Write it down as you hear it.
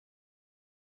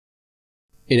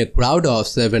In a crowd of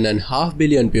 7.5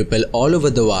 billion people all over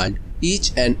the world,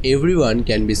 each and everyone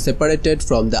can be separated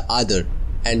from the other,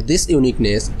 and this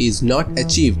uniqueness is not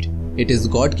achieved, it is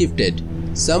God-gifted.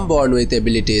 Some born with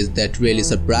abilities that really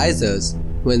surprise us,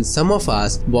 when some of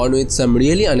us born with some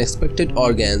really unexpected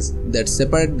organs that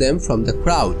separate them from the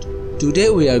crowd.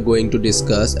 Today we are going to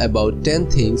discuss about 10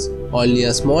 things only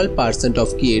a small percent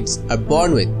of kids are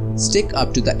born with. Stick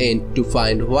up to the end to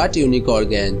find what unique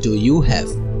organ do you have.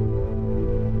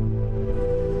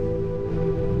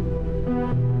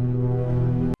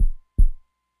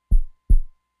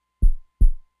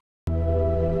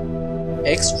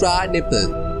 Extra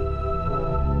nipple.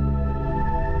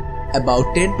 About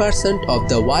 10% of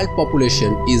the world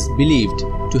population is believed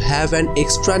to have an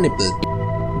extra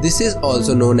nipple. This is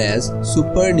also known as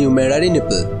supernumerary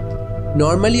nipple.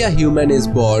 Normally a human is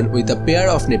born with a pair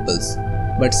of nipples,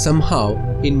 but somehow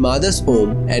in mother's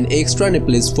womb an extra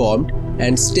nipple is formed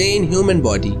and stay in human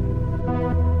body.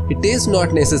 It is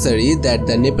not necessary that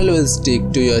the nipple will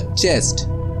stick to your chest.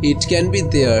 It can be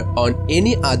there on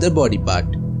any other body part.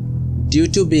 Due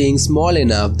to being small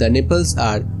enough, the nipples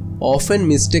are often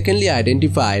mistakenly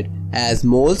identified as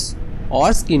moles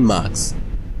or skin marks.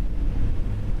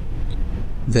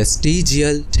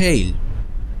 Vestigial tail.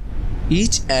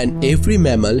 Each and every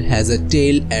mammal has a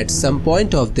tail at some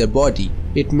point of their body.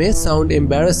 It may sound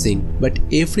embarrassing, but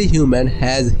every human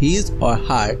has his or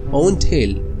her own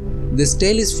tail. This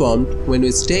tail is formed when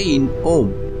we stay in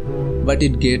womb, but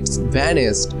it gets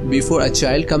vanished before a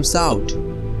child comes out.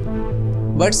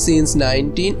 But since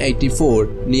 1984,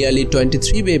 nearly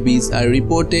 23 babies are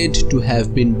reported to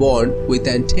have been born with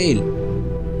a tail.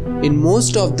 In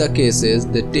most of the cases,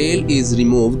 the tail is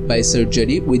removed by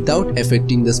surgery without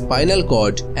affecting the spinal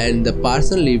cord and the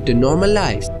person lived a normal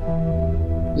life.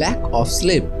 Lack of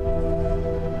sleep.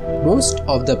 Most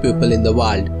of the people in the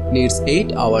world needs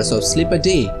 8 hours of sleep a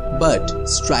day, but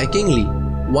strikingly,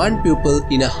 1 pupil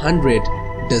in 100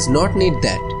 does not need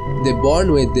that. They are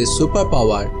born with this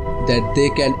superpower that they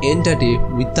can end a day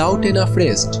without enough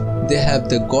rest. They have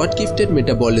the God-gifted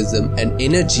metabolism and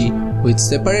energy which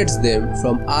separates them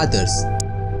from others.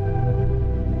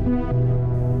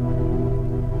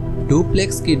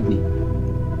 Duplex kidney.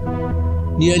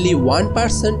 Nearly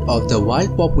 1% of the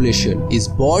world population is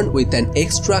born with an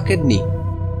extra kidney.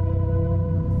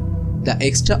 The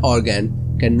extra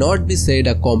organ cannot be said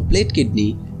a complete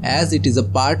kidney as it is a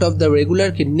part of the regular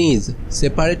kidneys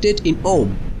separated in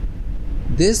womb.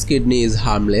 This kidney is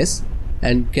harmless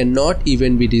and cannot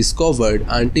even be discovered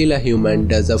until a human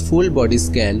does a full body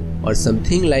scan or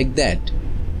something like that.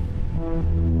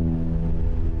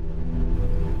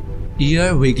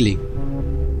 Ear wiggling.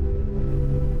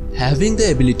 Having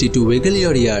the ability to wiggle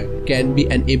your ear can be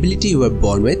an ability you are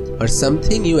born with or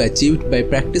something you achieved by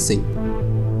practicing.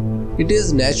 It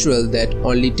is natural that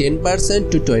only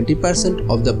 10% to 20%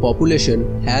 of the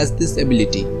population has this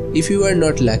ability. If you are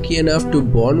not lucky enough to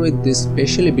born with this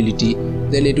special ability,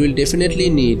 then it will definitely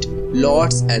need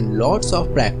lots and lots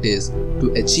of practice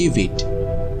to achieve it.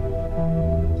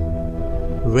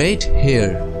 Red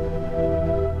hair.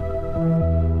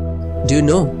 Do you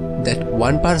know that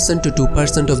 1% to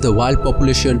 2% of the world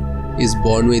population is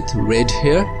born with red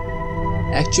hair?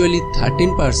 Actually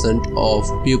 13%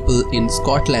 of people in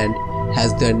Scotland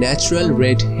has their natural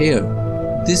red hair.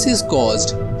 This is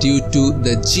caused due to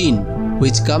the gene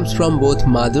which comes from both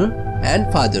mother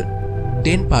and father.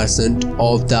 10%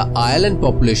 of the Ireland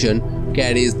population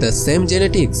carries the same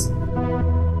genetics.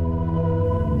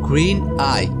 Green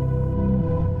eye.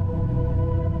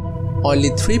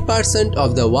 Only 3%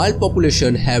 of the world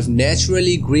population have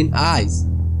naturally green eyes.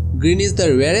 Green is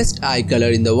the rarest eye color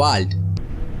in the world.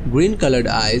 Green colored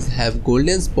eyes have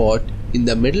golden spot in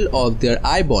the middle of their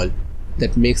eyeball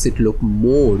that makes it look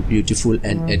more beautiful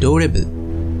and adorable.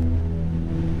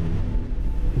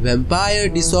 Vampire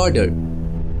disorder.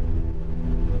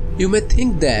 You may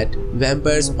think that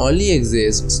vampires only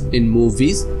exist in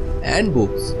movies and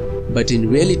books, but in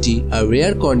reality a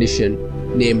rare condition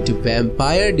named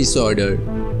vampire disorder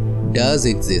does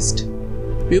exist.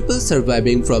 People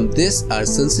surviving from this are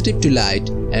sensitive to light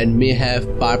and may have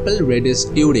purple reddish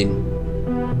urine.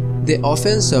 They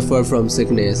often suffer from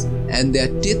sickness and their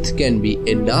teeth can be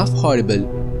enough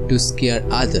horrible to scare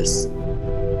others.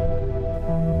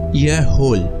 Ear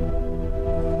hole.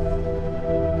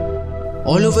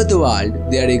 All over the world,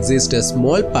 there exists a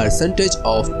small percentage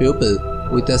of people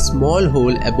with a small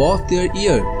hole above their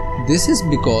ear. This is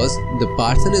because the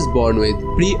person is born with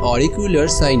preauricular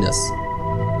sinus.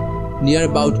 Near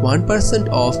about 1%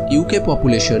 of UK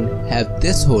population have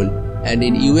this hole, and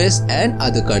in US and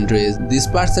other countries this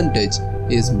percentage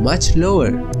is much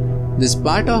lower. This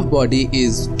part of body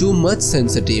is too much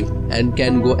sensitive and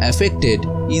can go affected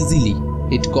easily.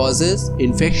 It causes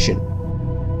infection.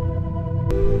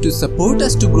 To support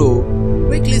us to grow,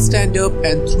 quickly stand up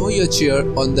and throw your chair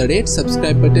on the red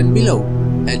subscribe button below.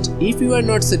 And if you are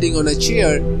not sitting on a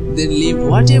chair, then leave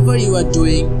whatever you are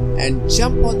doing and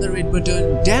jump on the red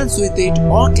button, dance with it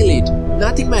or kill it.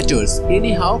 Nothing matters.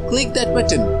 Anyhow, click that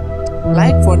button.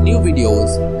 Like for new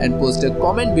videos and post a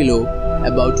comment below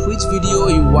about which video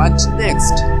you want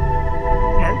next.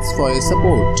 Thanks for your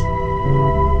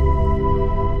support.